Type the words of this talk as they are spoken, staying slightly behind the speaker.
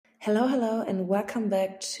Hello, and welcome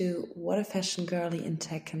back to What a Fashion Girly in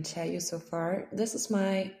Tech Can Tell You so far. This is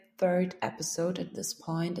my third episode at this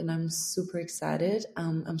point, and I'm super excited.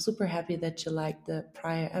 I'm super happy that you liked the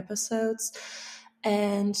prior episodes.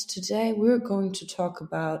 And today we're going to talk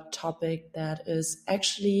about a topic that is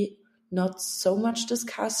actually not so much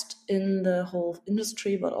discussed in the whole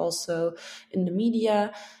industry, but also in the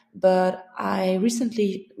media. But I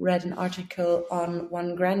recently read an article on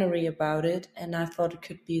One Granary about it, and I thought it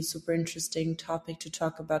could be a super interesting topic to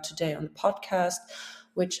talk about today on the podcast,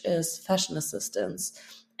 which is fashion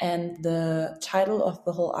assistants. And the title of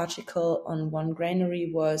the whole article on One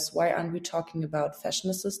Granary was "Why Aren't We Talking About Fashion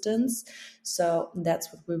Assistants?" So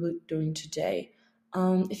that's what we will be doing today.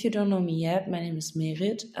 If you don't know me yet, my name is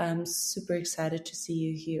Merit. I'm super excited to see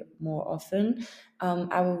you here more often.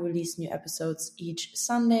 I will release new episodes each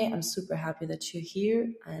Sunday. I'm super happy that you're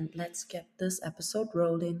here, and let's get this episode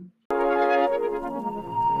rolling.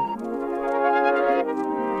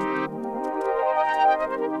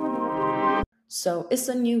 So it's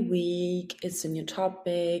a new week, it's a new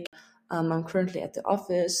topic. I'm currently at the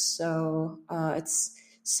office, so it's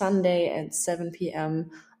Sunday at 7 p.m.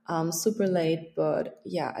 Super late, but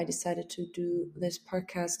yeah, I decided to do this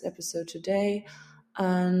podcast episode today.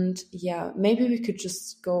 And yeah, maybe we could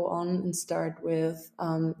just go on and start with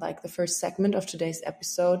like the first segment of today's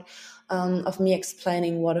episode of me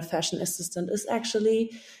explaining what a fashion assistant is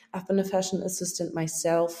actually. I've been a fashion assistant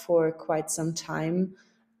myself for quite some time.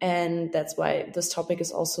 And that's why this topic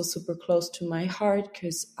is also super close to my heart,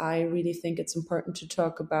 because I really think it's important to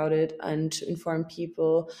talk about it and to inform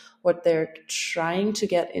people what they're trying to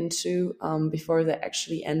get into before they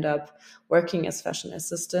actually end up working as fashion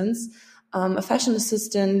assistants. A fashion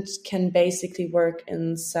assistant can basically work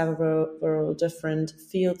in several different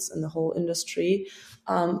fields in the whole industry.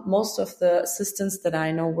 Most of the assistants that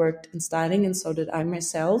I know worked in styling, and so did I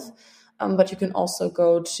myself. But you can also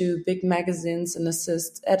go to big magazines and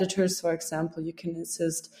assist editors, for example. You can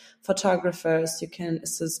assist photographers, you can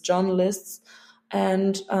assist journalists.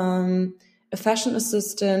 And a fashion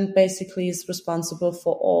assistant basically is responsible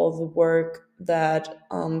for all the work that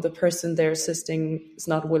the person they're assisting is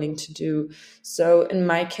not willing to do. So in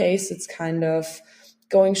my case, it's kind of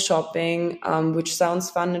going shopping, which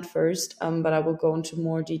sounds fun at first, but I will go into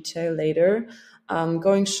more detail later.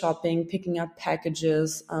 Going shopping, picking up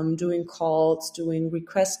packages, doing calls, doing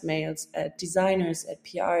request mails at designers, at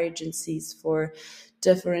PR agencies for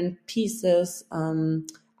different pieces,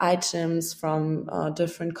 items from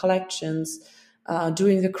different collections,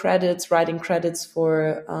 doing the credits, writing credits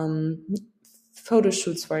for photo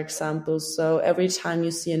shoots, for example. So every time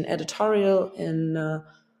you see an editorial in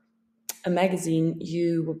a magazine,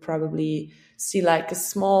 you will probably see like a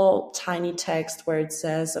small tiny text where it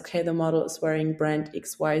says, okay, the model is wearing brand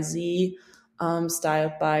XYZ,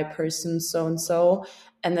 styled by person so and so.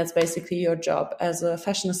 And that's basically your job as a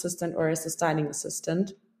fashion assistant or as a styling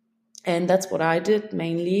assistant. And that's what I did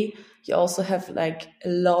mainly. You also have like a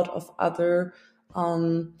lot of other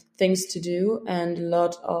things to do and a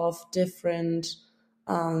lot of different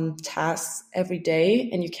tasks every day,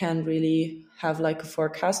 and you can't really have like a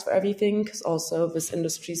forecast for everything, because also this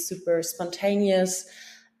industry is super spontaneous,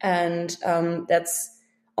 and that's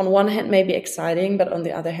on one hand maybe exciting, but on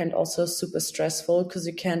the other hand also super stressful, because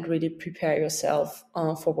you can't really prepare yourself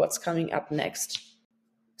for what's coming up next.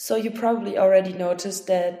 So you probably already noticed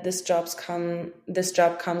that this job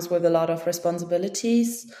comes with a lot of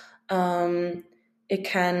responsibilities. It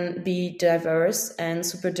can be diverse and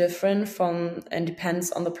super different and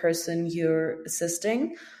depends on the person you're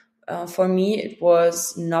assisting. For me, it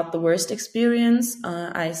was not the worst experience.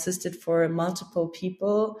 I assisted for multiple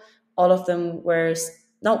people. All of them were,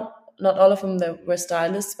 no, not all of them that were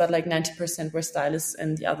stylists, but like 90% were stylists,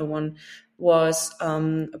 and the other one was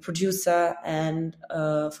a producer and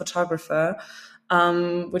a photographer,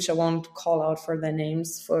 which I won't call out for their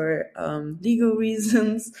names for legal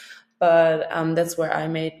reasons. But that's where I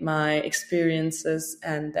made my experiences,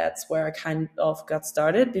 and that's where I kind of got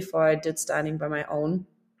started before I did styling by my own.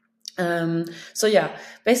 So yeah,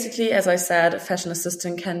 basically, as I said, a fashion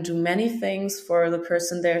assistant can do many things for the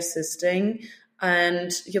person they're assisting.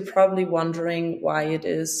 And you're probably wondering why it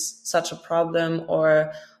is such a problem,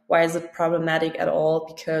 or why is it problematic at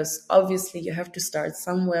all? Because obviously you have to start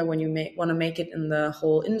somewhere when you want to make it in the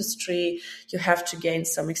whole industry. You have to gain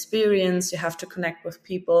some experience, you have to connect with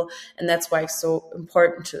people, and that's why it's so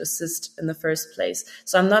important to assist in the first place.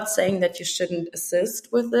 So I'm not saying that you shouldn't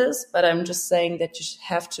assist with this, but I'm just saying that you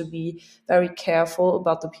have to be very careful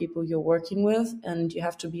about the people you're working with, and you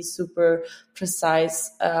have to be super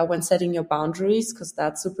precise when setting your boundaries, because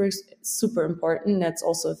that's super important. That's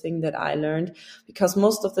also a thing that I learned, because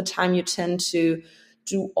most of the the time you tend to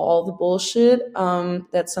do all the bullshit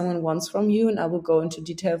that someone wants from you. And I will go into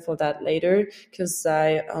detail for that later, because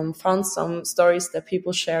I found some stories that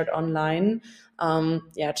people shared online,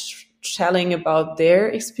 telling about their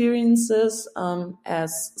experiences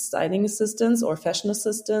as styling assistants or fashion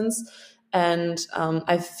assistants. And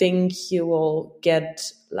I think you will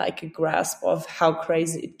get like a grasp of how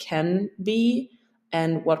crazy it can be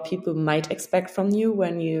and what people might expect from you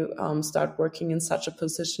when you start working in such a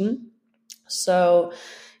position. So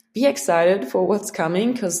be excited for what's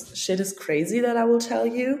coming, because shit is crazy that I will tell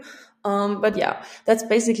you. But yeah, that's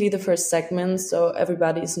basically the first segment. So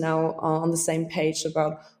everybody is now on the same page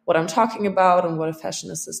about what I'm talking about and what a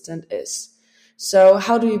fashion assistant is. So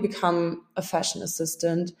how do you become a fashion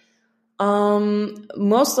assistant?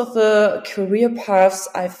 Most of the career paths,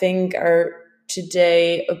 I think, are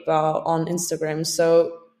today about on Instagram.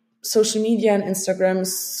 So social media and Instagram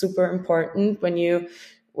is super important when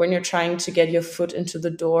you're trying to get your foot into the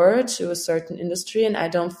door to a certain industry. And I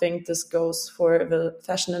don't think this goes for the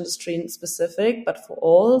fashion industry in specific, but for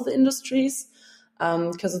all the industries,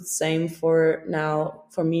 because it's the same for now,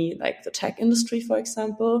 for me, like the tech industry, for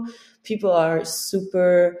example. People are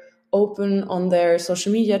super open on their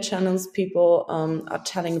social media channels. People are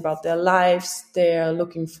telling about their lives. They're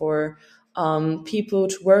looking for people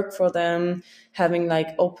to work for them, having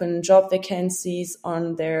like open job vacancies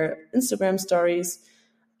on their Instagram stories.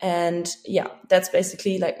 And yeah, that's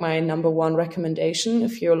basically like my number one recommendation.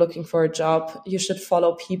 If you're looking for a job, you should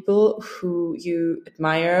follow people who you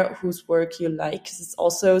admire, whose work you like, because it's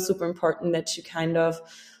also super important that you kind of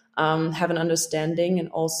have an understanding and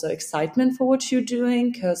also excitement for what you're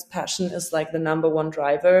doing, because passion is like the number one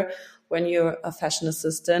driver when you're a fashion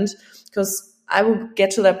assistant. Because I will get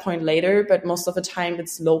to that point later, but most of the time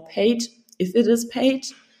it's low paid, if it is paid.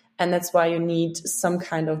 And that's why you need some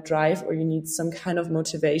kind of drive, or you need some kind of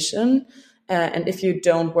motivation. And if you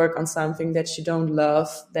don't work on something that you don't love,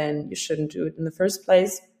 then you shouldn't do it in the first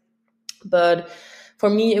place. But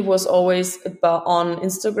for me, it was always about on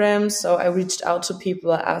Instagram. So I reached out to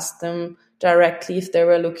people. I asked them directly if they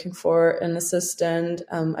were looking for an assistant.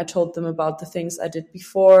 I told them about the things I did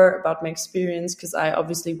before, about my experience, because I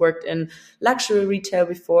obviously worked in luxury retail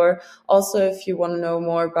before. Also, if you want to know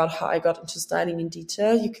more about how I got into styling in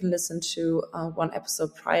detail, you can listen to one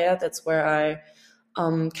episode prior. That's where I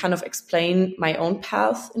kind of explain my own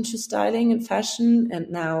path into styling and fashion, and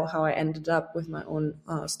now how I ended up with my own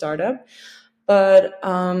startup. But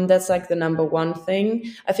that's like the number one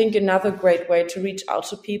thing. I think another great way to reach out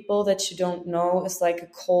to people that you don't know is like a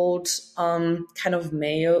cold kind of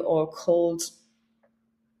mail, or cold,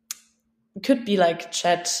 it could be like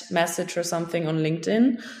chat message or something on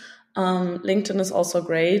LinkedIn. LinkedIn is also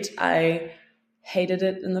great. I hated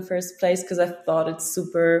it in the first place because I thought it's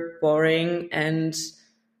super boring and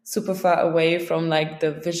super far away from like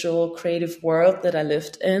the visual creative world that I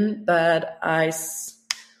lived in. But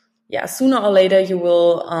sooner or later you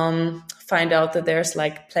will find out that there's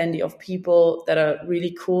like plenty of people that are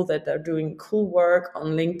really cool, that are doing cool work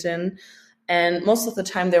on LinkedIn. And most of the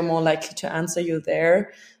time they're more likely to answer you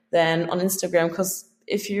there than on Instagram. Because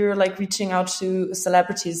if you're like reaching out to a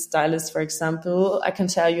celebrity stylist, for example, I can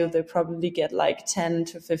tell you they probably get like 10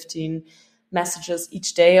 to 15 messages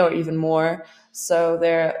each day or even more. So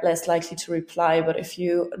they're less likely to reply. But if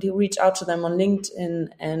you do reach out to them on LinkedIn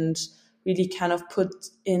and really kind of put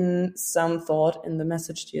in some thought in the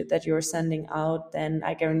message that you're sending out, then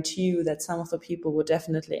I guarantee you that some of the people will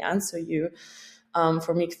definitely answer you.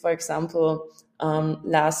 For me, for example,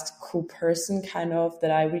 last cool person kind of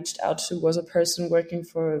that I reached out to was a person working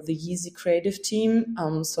for the Yeezy creative team.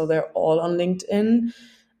 So they're all on LinkedIn.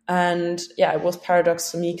 And yeah, it was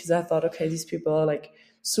paradox to me because I thought, okay, these people are like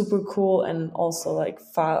super cool and also like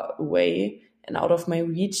far away and out of my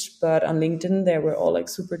reach. But on LinkedIn, they were all like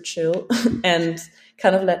super chill and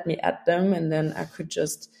kind of let me add them. And then I could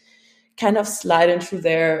just kind of slide into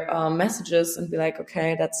their messages and be like,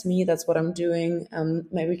 okay, that's me. That's what I'm doing.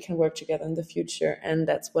 Maybe we can work together in the future. And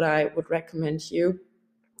that's what I would recommend you,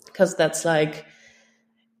 because that's like,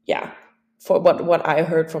 yeah, for what I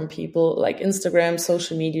heard from people, like Instagram,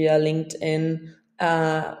 social media, LinkedIn,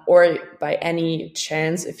 or by any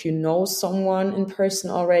chance, if you know someone in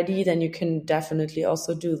person already, then you can definitely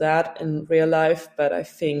also do that in real life. But I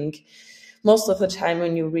think most of the time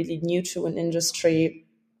when you're really new to an industry,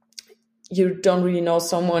 you don't really know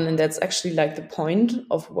someone, and that's actually like the point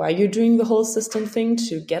of why you're doing the whole system thing,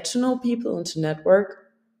 to get to know people and to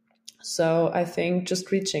network. So I think just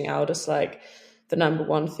reaching out is like the number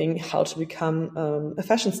one thing, how to become a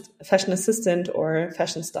fashion assistant or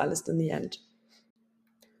fashion stylist in the end.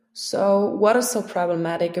 So, what is so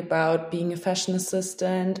problematic about being a fashion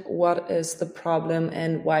assistant? What is the problem,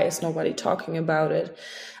 and why is nobody talking about it?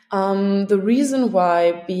 The reason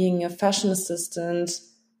why being a fashion assistant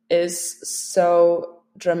is so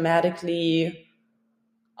dramatically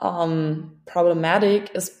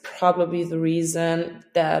problematic is probably the reason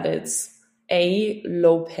that it's A,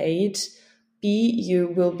 low paid, B, you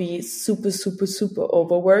will be super, super, super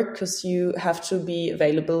overworked because you have to be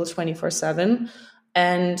available 24/7,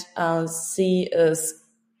 and C is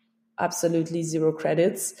absolutely zero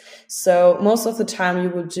credits. So most of the time you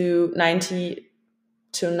will do 90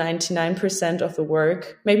 to 99% of the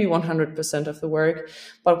work, maybe 100% of the work,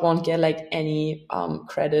 but won't get like any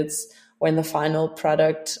credits when the final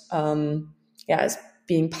product is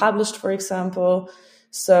being published, for example.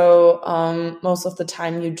 So most of the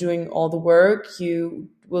time you're doing all the work, you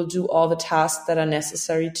will do all the tasks that are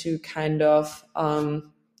necessary to kind of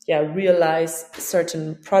realize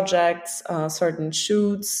certain projects, certain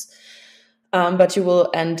shoots, but you will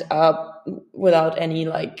end up without any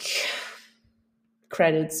like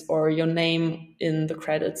credits or your name in the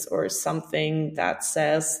credits or something that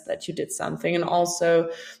says that you did something. And also,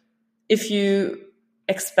 if you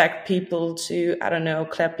expect people to, I don't know,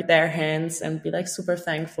 clap their hands and be like super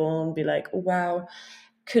thankful and be like, oh, wow,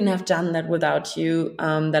 couldn't have done that without you,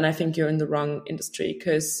 then I think you're in the wrong industry,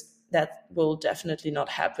 because that will definitely not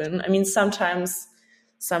happen. I mean, sometimes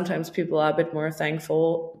people are a bit more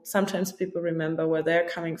thankful. Sometimes people remember where they're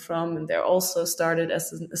coming from and they're also started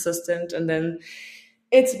as an assistant, and then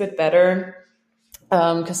it's a bit better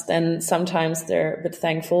because then sometimes they're a bit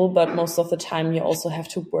thankful, but most of the time you also have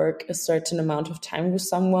to work a certain amount of time with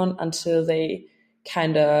someone until they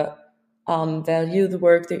kind of value the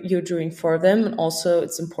work that you're doing for them. And also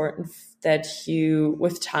it's important that you,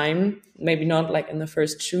 with time, maybe not like in the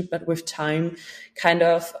first shoot, but with time, kind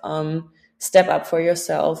of step up for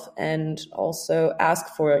yourself and also ask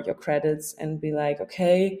for your credits and be like,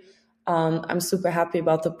 okay, I'm super happy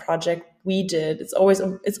about the project we did. It's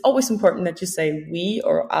always important that you say we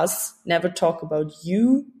or us, never talk about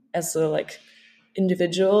you as a like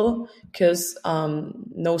individual, because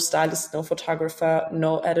no stylist, no photographer,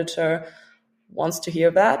 no editor wants to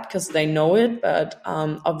hear that, because they know it, but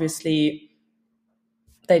obviously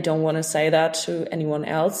they don't want to say that to anyone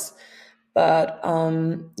else. But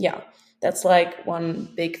that's like one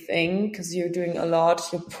big thing, because you're doing a lot,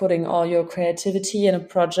 you're putting all your creativity in a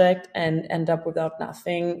project and end up without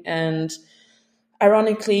nothing. And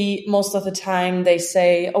ironically, most of the time they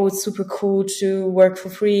say, oh, it's super cool to work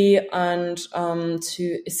for free and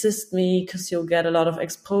to assist me because you'll get a lot of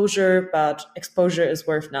exposure, but exposure is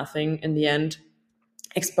worth nothing in the end.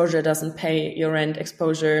 Exposure doesn't pay your rent.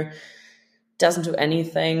 Exposure doesn't do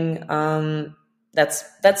anything.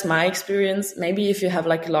 That's my experience. Maybe if you have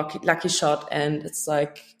like a lucky shot and it's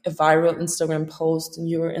like a viral Instagram post and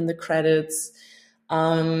you're in the credits,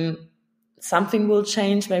 something will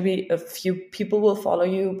change. Maybe a few people will follow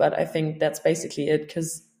you, but I think that's basically it,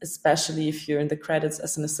 because especially if you're in the credits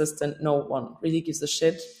as an assistant, no one really gives a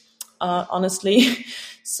shit, honestly.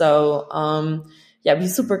 So be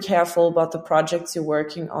super careful about the projects you're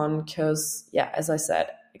working on, because as I said,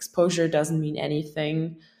 exposure doesn't mean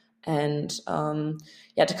anything. And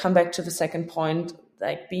to come back to the second point,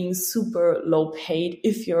 like being super low paid,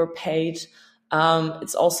 if you're paid,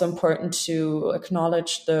 it's also important to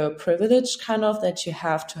acknowledge the privilege kind of that you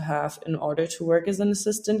have to have in order to work as an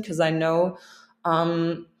assistant, because I know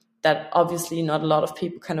that obviously not a lot of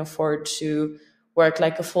people can afford to work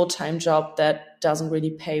like a full-time job that doesn't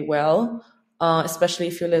really pay well, especially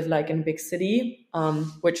if you live like in a big city,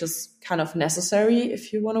 which is kind of necessary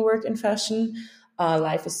if you want to work in fashion.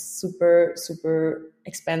 Life is super, super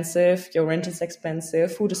expensive. Your rent is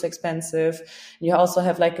expensive. Food is expensive. You also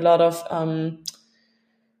have like a lot of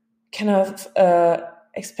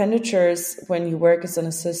expenditures when you work as an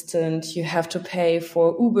assistant. You have to pay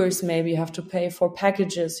for Ubers, maybe you have to pay for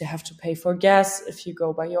packages, you have to pay for gas if you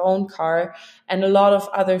go by your own car, and a lot of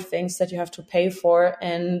other things that you have to pay for.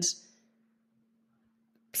 And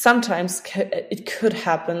sometimes it could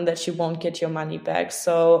happen that you won't get your money back.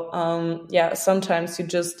 So sometimes you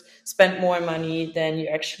just spend more money than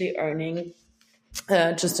you're actually earning,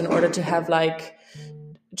 just in order to have a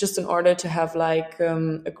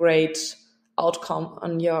great outcome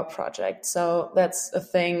on your project. So that's a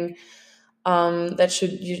thing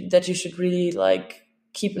that you should really like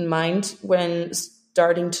keep in mind when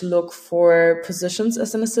starting to look for positions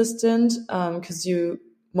as an assistant, because you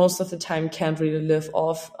most of the time can't really live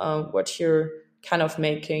off what you're kind of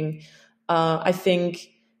making. I think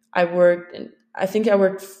I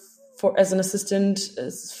worked for as an assistant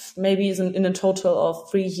maybe is in a total of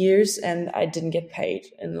 3 years, and I didn't get paid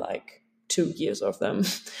in like 2 years of them.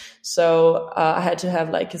 So I had to have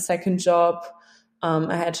like a second job.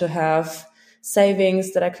 I had to have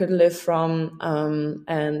savings that I could live from,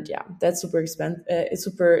 and yeah, that's super expensive. It's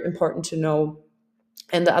super important to know.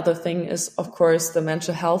 And the other thing is, of course, the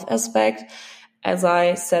mental health aspect. As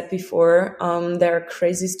I said before, there are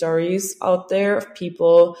crazy stories out there of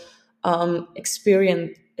people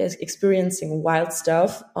experiencing wild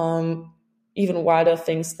stuff, even wilder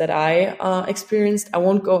things that I experienced. I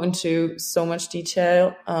won't go into so much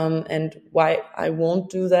detail, and why I won't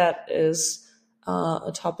do that is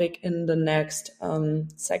a topic in the next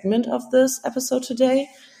segment of this episode today.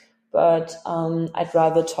 But I'd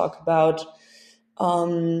rather talk about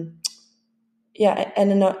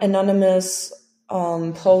anonymous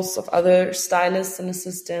posts of other stylists and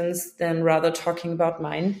assistants than rather talking about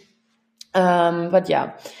mine. But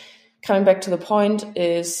yeah, coming back to the point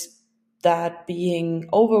is that being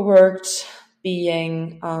overworked,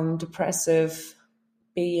 being depressive,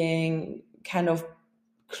 being kind of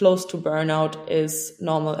close to burnout is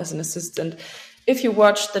normal as an assistant. If you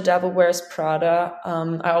watch The Devil Wears Prada,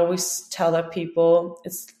 I always tell that people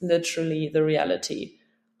it's literally the reality.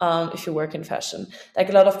 If you work in fashion, like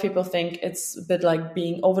a lot of people think it's a bit like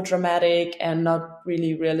being over dramatic and not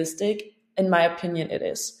really realistic. In my opinion, it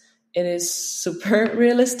is. It is super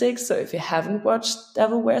realistic. So if you haven't watched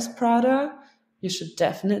Devil Wears Prada, you should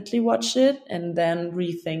definitely watch it and then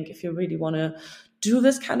rethink if you really want to do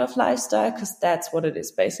this kind of lifestyle, because that's what it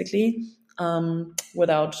is basically,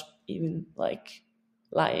 without even like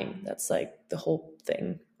lying. That's like the whole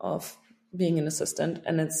thing of being an assistant,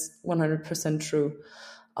 and it's 100% true.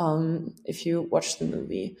 If you watch the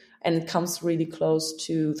movie, and it comes really close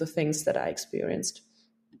to the things that I experienced.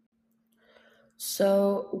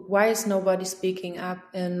 So why is nobody speaking up,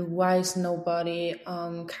 and why is nobody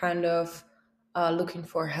kind of looking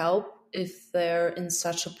for help if they're in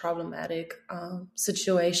such a problematic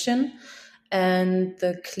situation? And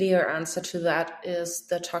the clear answer to that is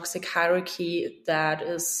the toxic hierarchy that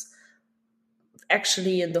is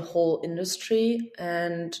actually in the whole industry.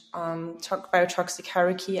 And by toxic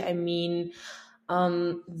hierarchy, I mean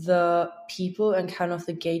the people and kind of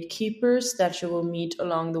the gatekeepers that you will meet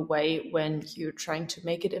along the way when you're trying to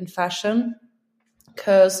make it in fashion.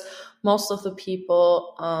 Because most of the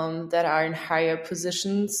people that are in higher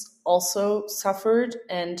positions also suffered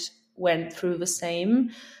and went through the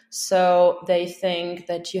same. So they think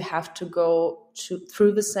that you have to go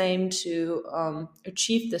through the same to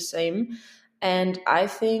achieve the same. And I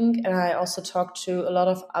think, and I also talked to a lot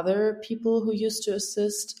of other people who used to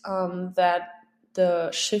assist, that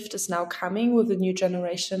the shift is now coming with the new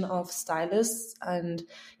generation of stylists. And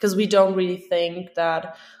because we don't really think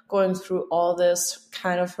that going through all this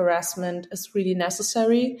kind of harassment is really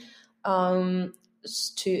necessary in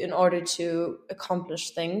order to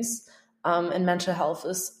accomplish things. And mental health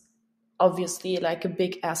is obviously like a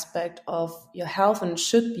big aspect of your health, and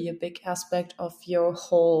should be a big aspect of your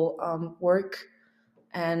whole work.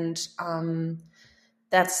 And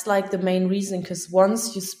that's like the main reason, because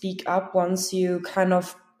once you speak up, once you kind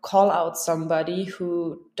of call out somebody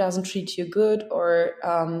who doesn't treat you good or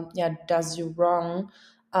does you wrong,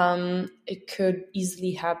 it could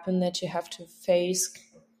easily happen that you have to face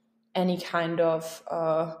any kind of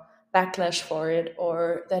backlash for it,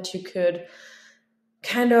 or that you could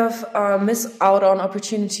kind of miss out on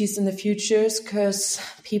opportunities in the futures, because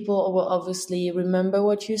people will obviously remember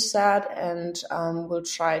what you said and will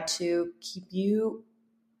try to keep you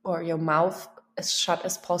or your mouth as shut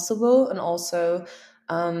as possible, and also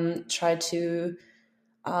try to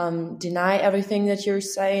deny everything that you're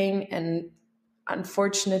saying. And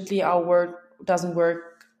unfortunately, our work doesn't work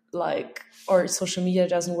or social media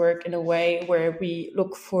doesn't work in a way where we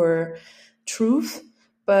look for truth,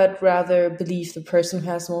 but rather believe the person who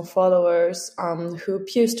has more followers, who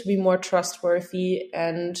appears to be more trustworthy.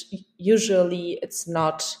 And usually it's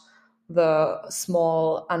not the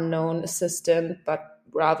small unknown assistant, but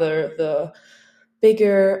rather the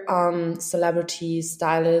bigger celebrity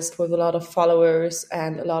stylist with a lot of followers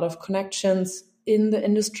and a lot of connections in the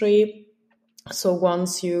industry. So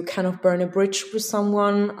once you kind of burn a bridge with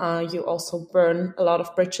someone, you also burn a lot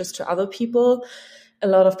of bridges to other people. A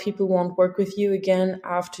lot of people won't work with you again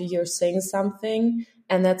after you're saying something.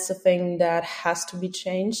 And that's the thing that has to be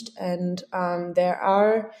changed. And there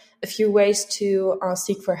are a few ways to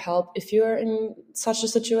seek for help if you're in such a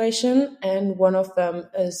situation. And one of them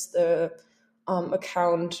is the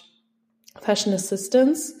account Fashion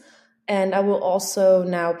Assistance. And I will also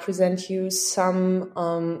now present you some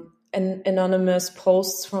anonymous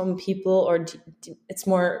posts from people, or it's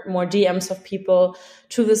more DMs of people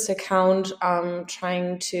to this account,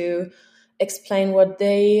 trying to explain what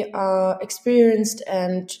they experienced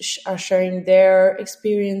and are sharing their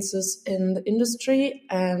experiences in the industry.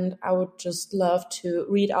 And I would just love to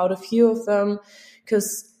read out a few of them,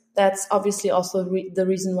 because that's obviously also the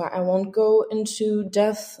reason why I won't go into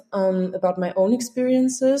depth about my own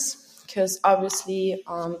experiences, because obviously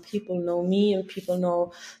people know me and people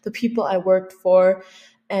know the people I worked for,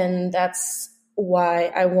 and that's why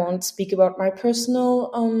I won't speak about my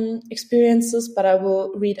personal experiences, but I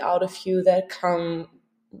will read out a few that come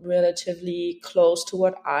relatively close to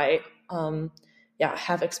what I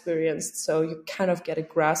have experienced, so you kind of get a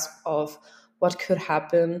grasp of what could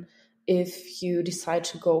happen if you decide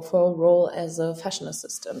to go for a role as a fashion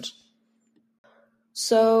assistant.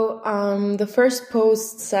 So the first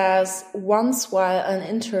post says, once while an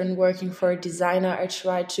intern working for a designer, I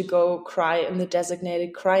tried to go cry in the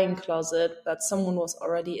designated crying closet, but someone was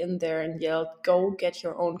already in there and yelled, "Go get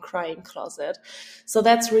your own crying closet." So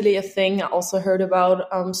that's really a thing. I also heard about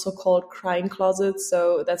so-called crying closets.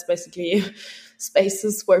 So that's basically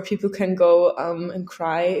spaces where people can go and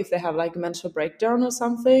cry if they have like a mental breakdown or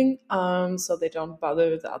something, so they don't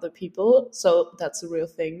bother the other people. So that's a real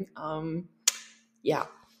thing. Yeah.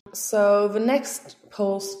 So the next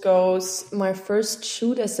post goes, my first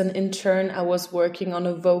shoot as an intern, I was working on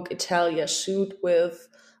a Vogue Italia shoot with,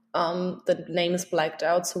 the name is blacked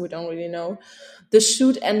out, so we don't really know. The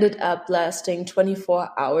shoot ended up lasting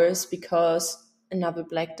 24 hours because another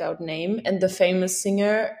blacked out name, and the famous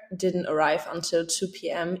singer didn't arrive until 2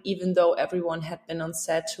 p.m., even though everyone had been on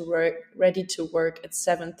set to work, ready to work at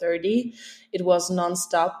 7:30. It was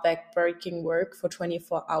non-stop back-breaking work for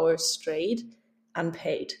 24 hours straight,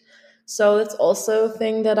 unpaid. So that's also a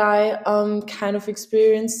thing that I kind of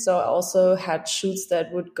experienced. So I also had shoots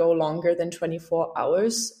that would go longer than 24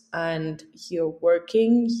 hours, and you're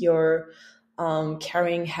working, you're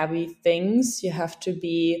carrying heavy things. You have to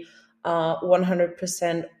be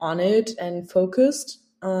 100% on it and focused.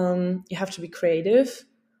 You have to be creative.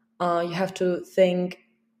 You have to think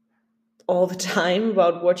all the time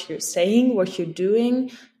about what you're saying, what you're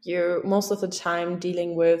doing. You're most of the time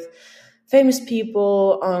dealing with famous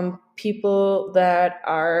people, people that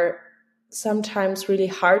are sometimes really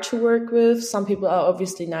hard to work with. Some people are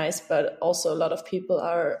obviously nice, but also a lot of people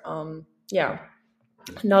are,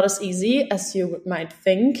 not as easy as you might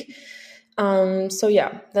think. So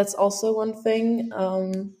yeah, that's also one thing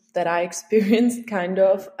that I experienced kind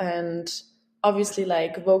of. And obviously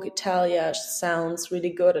like Vogue Italia sounds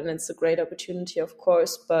really good and it's a great opportunity, of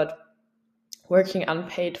course, but working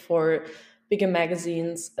unpaid for bigger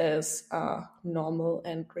magazines is normal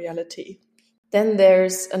and reality. Then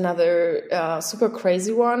there's another super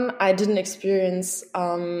crazy one. I didn't experience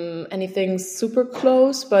anything super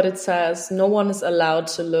close, but it says, no one is allowed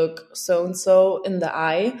to look so-and-so in the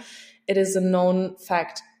eye. It is a known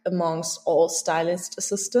fact amongst all stylist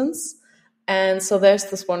assistants. And so there's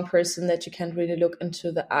this one person that you can't really look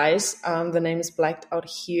into the eyes. The name is blacked out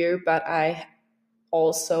here, but I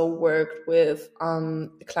also worked with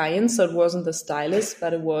clients. So it wasn't the stylist,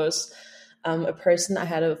 but it was a person I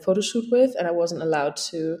had a photo shoot with, and I wasn't allowed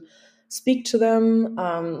to speak to them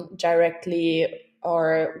directly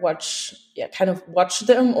or watch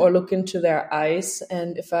them or look into their eyes.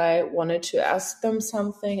 And if I wanted to ask them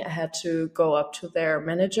something, I had to go up to their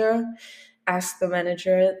manager, ask the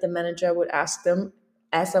manager would ask them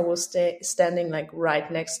as I was standing like right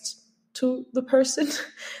next to the person.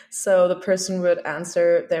 So the person would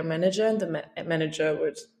answer their manager, and the manager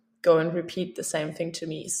would go and repeat the same thing to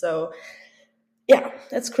me. So yeah,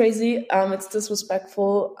 that's crazy. It's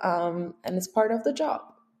disrespectful, and it's part of the job.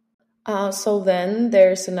 So then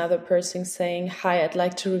there's another person saying, hi, I'd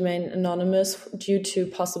like to remain anonymous due to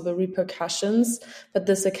possible repercussions, but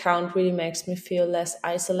this account really makes me feel less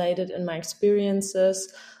isolated in my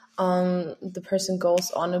experiences. The person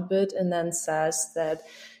goes on a bit and then says that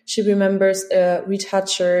she remembers a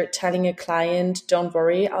retoucher telling a client, don't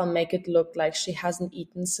worry, I'll make it look like she hasn't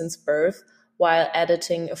eaten since birth, while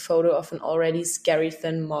editing a photo of an already scary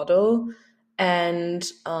thin model. And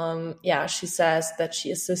she says that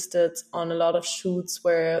she assisted on a lot of shoots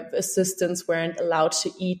where the assistants weren't allowed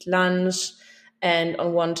to eat lunch. And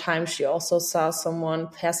on one time, she also saw someone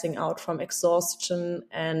passing out from exhaustion.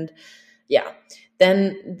 And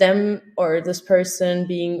then this person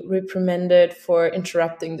being reprimanded for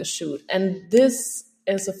interrupting the shoot. And this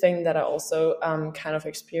is a thing that I also kind of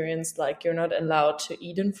experienced. Like, you're not allowed to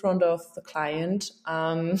eat in front of the client.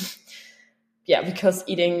 Because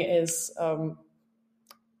eating is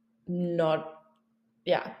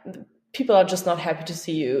people are just not happy to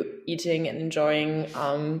see you eating and enjoying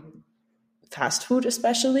fast food,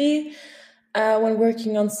 especially when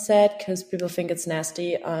working on set, because people think it's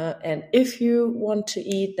nasty. And if you want to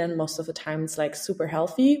eat, then most of the time it's like super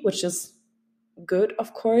healthy, which is good,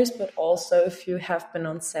 of course. But also, if you have been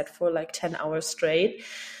on set for like 10 hours straight,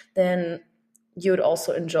 then you would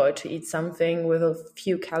also enjoy to eat something with a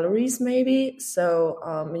few calories, maybe. So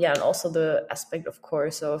and also the aspect, of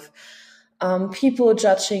course, of people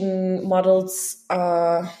judging models,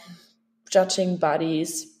 judging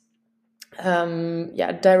bodies,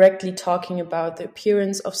 directly talking about the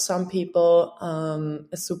appearance of some people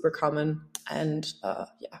is super common, and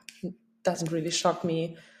doesn't really shock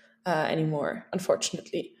me anymore,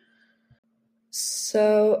 unfortunately.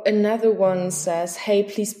 So another one says, hey,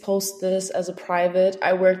 please post this as a private.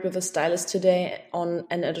 I worked with a stylist today on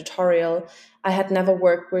an editorial. I had never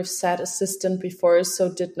worked with set assistant before, so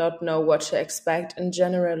did not know what to expect, and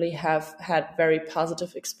generally have had very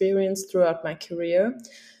positive experience throughout my career.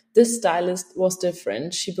 This stylist was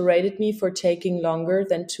different. She berated me for taking longer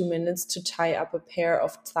than 2 minutes to tie up a pair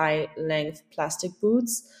of thigh-length plastic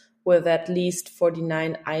boots with at least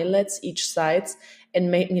 49 eyelets each side,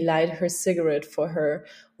 and made me light her cigarette for her.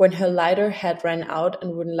 When her lighter had ran out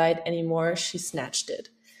and wouldn't light anymore, she snatched it.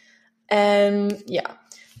 And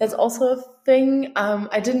that's also a thing.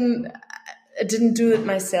 I didn't do it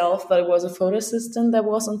myself, but it was a photo assistant that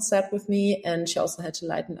was on set with me, and she also had to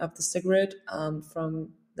lighten up the cigarette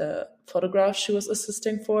from the photograph she was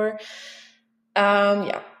assisting for.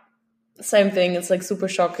 Same thing. It's like super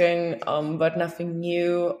shocking, but nothing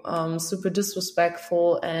new. Super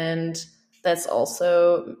disrespectful, and that's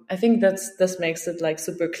also, I think this makes it like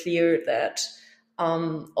super clear that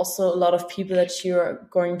also a lot of people that you're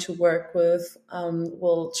going to work with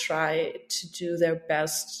will try to do their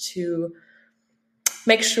best to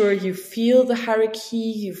make sure you feel the hierarchy,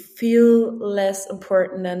 you feel less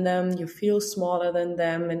important than them, you feel smaller than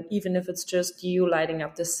them, and even if it's just you lighting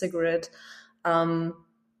up the cigarette,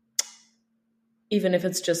 even if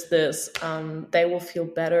it's just this, they will feel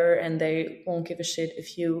better, and they won't give a shit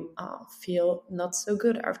if you feel not so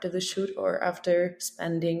good after the shoot or after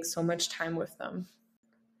spending so much time with them.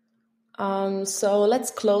 So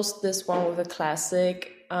let's close this one with a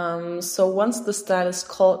classic. So once the stylist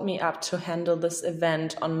called me up to handle this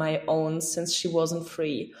event on my own since she wasn't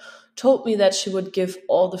free, told me that she would give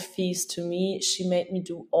all the fees to me. She made me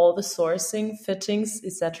do all the sourcing, fittings,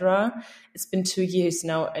 etc. It's been 2 years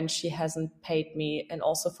now, and she hasn't paid me, and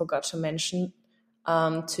also forgot to mention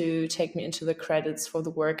to take me into the credits for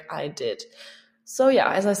the work I did. So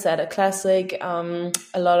as I said, a classic. A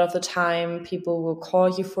lot of the time people will call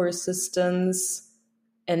you for assistance,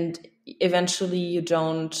 and eventually you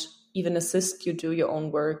don't even assist, you do your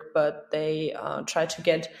own work, but they try to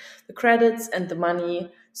get the credits and the money.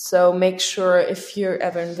 So make sure, if you're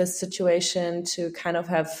ever in this situation, to kind of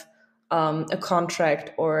have a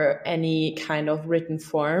contract or any kind of written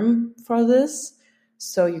form for this,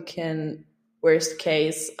 so you can, worst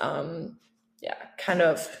case, kind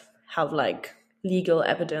of have like legal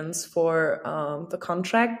evidence for the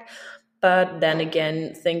contract. But then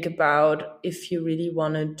again, think about if you really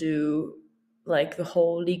want to do like the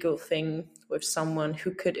whole legal thing with someone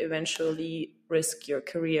who could eventually risk your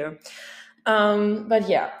career. But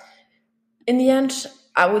in the end,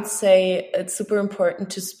 I would say it's super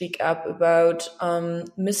important to speak up about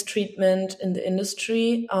mistreatment in the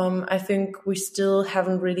industry. I think we still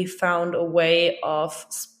haven't really found a way of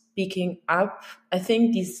speaking up. I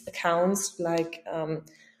think these accounts like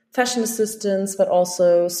fashion assistants, but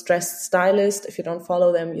also Stressed Stylist, if you don't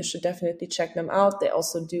follow them, you should definitely check them out. They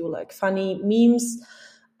also do like funny memes.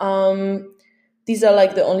 These are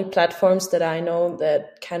like the only platforms that I know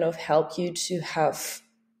that kind of help you to have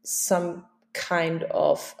some kind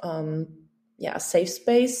of safe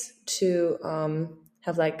space to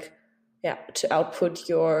have like to output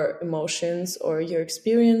your emotions or your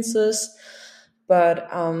experiences. But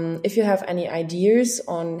if you have any ideas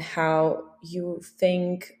on how you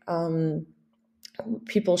think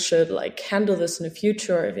people should like handle this in the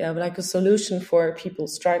future, if you have like a solution for people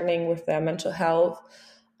struggling with their mental health,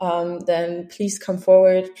 then please come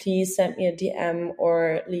forward. Please send me a DM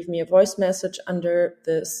or leave me a voice message under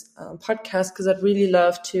this podcast, because I'd really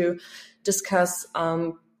love to discuss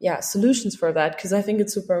solutions for that, because I think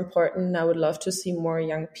it's super important. I would love to see more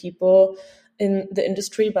young people in the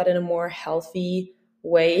industry, but in a more healthy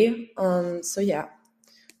way.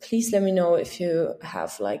 Please let me know if you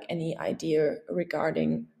have like any idea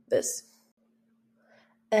regarding this.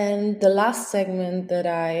 And the last segment that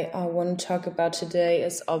I want to talk about today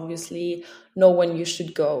is obviously know when you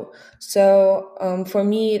should go. So for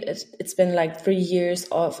me, it's been like 3 years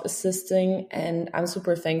of assisting, and I'm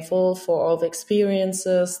super thankful for all the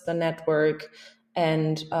experiences, the network,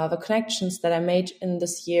 and the connections that I made in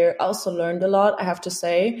this year. I also learned a lot, I have to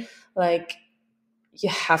say. Like, you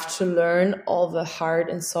have to learn all the hard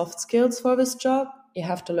and soft skills for this job. You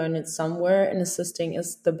have to learn it somewhere, and assisting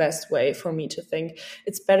is the best way for me to think.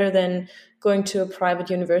 It's better than going to a private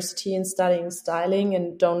university and studying styling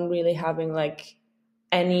and don't really having like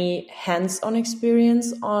any hands-on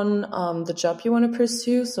experience on the job you want to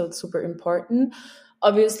pursue. So it's super important.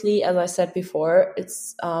 Obviously, as I said before,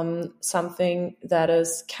 it's something that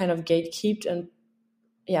is kind of gatekept and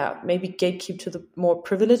maybe gatekeep to the more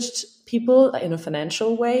privileged people in a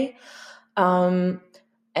financial way. I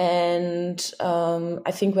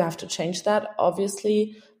think we have to change that,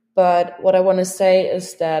 obviously. But what I want to say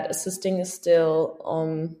is that assisting is still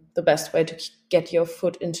the best way to get your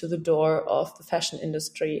foot into the door of the fashion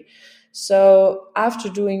industry. So after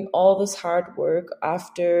doing all this hard work,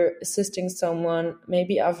 after assisting someone,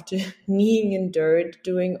 maybe after kneeing in dirt,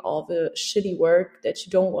 doing all the shitty work that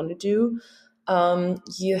you don't want to do,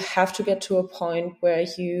 you have to get to a point where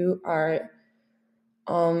you are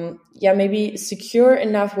maybe secure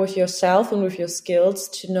enough with yourself and with your skills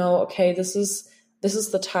to know, okay, this is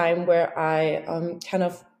the time where I kind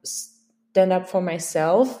of stand up for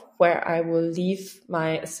myself, where I will leave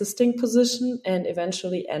my assisting position and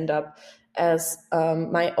eventually end up as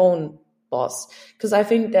my own boss. Because I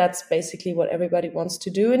think that's basically what everybody wants to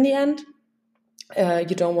do in the end.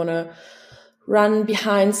 You don't want to run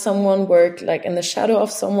behind someone, work like in the shadow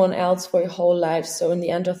of someone else for your whole life. So in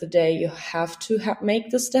the end of the day, you have to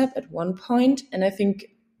make the step at one point. And I think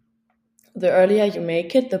the earlier you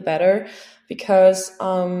make it, the better, because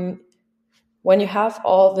when you have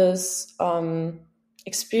all this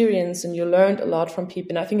experience and you learned a lot from people,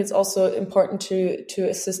 and I think it's also important to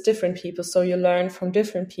assist different people. So you learn from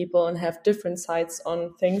different people and have different sides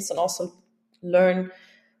on things, and also learn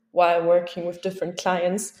while working with different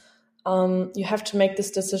clients. You have to make this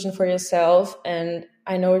decision for yourself, and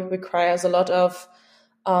I know it requires a lot of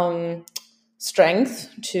strength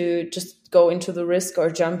to just go into the risk or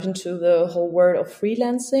jump into the whole world of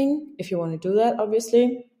freelancing, if you want to do that,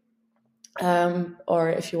 obviously, or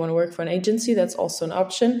if you want to work for an agency, that's also an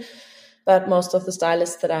option. But most of the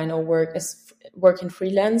stylists that I know work in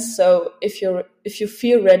freelance. So if you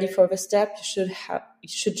feel ready for the step, you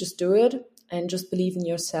should just do it and just believe in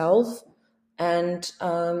yourself, and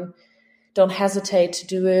don't hesitate to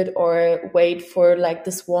do it or wait for like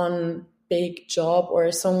this one big job or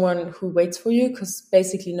someone who waits for you, because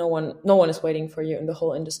basically no one is waiting for you in the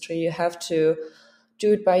whole industry. You have to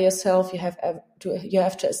do it by yourself. You have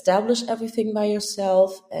to establish everything by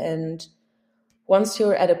yourself, and once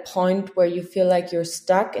you're at a point where you feel like you're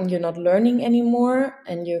stuck and you're not learning anymore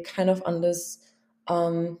and you're kind of on this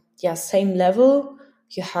same level,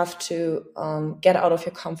 you have to get out of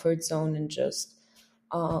your comfort zone and just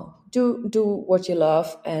do what you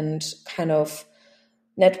love and kind of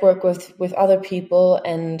network with other people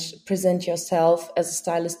and present yourself as a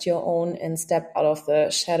stylist your own and step out of the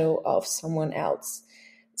shadow of someone else.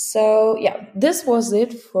 So this was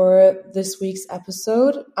it for this week's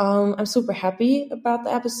episode. I'm super happy about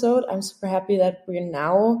the episode. I'm super happy that we're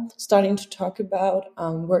now starting to talk about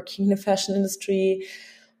working in the fashion industry,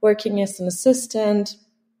 working as an assistant.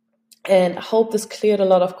 And I hope this cleared a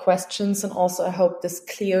lot of questions, and also I hope this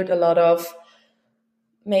cleared a lot of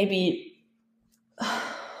maybe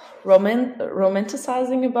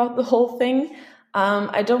romanticizing about the whole thing.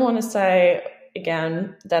 I don't want to say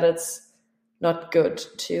again that it's not good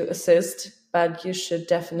to assist, but you should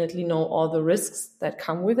definitely know all the risks that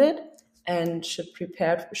come with it and should be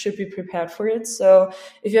prepared for it. So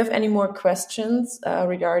if you have any more questions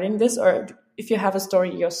regarding this, or if you have a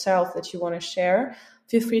story yourself that you want to share,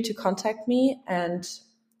 feel free to contact me. And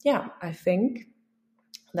I think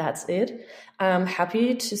that's it. I'm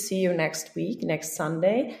happy to see you next week, next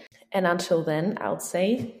Sunday. And until then, I'll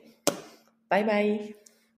say bye-bye.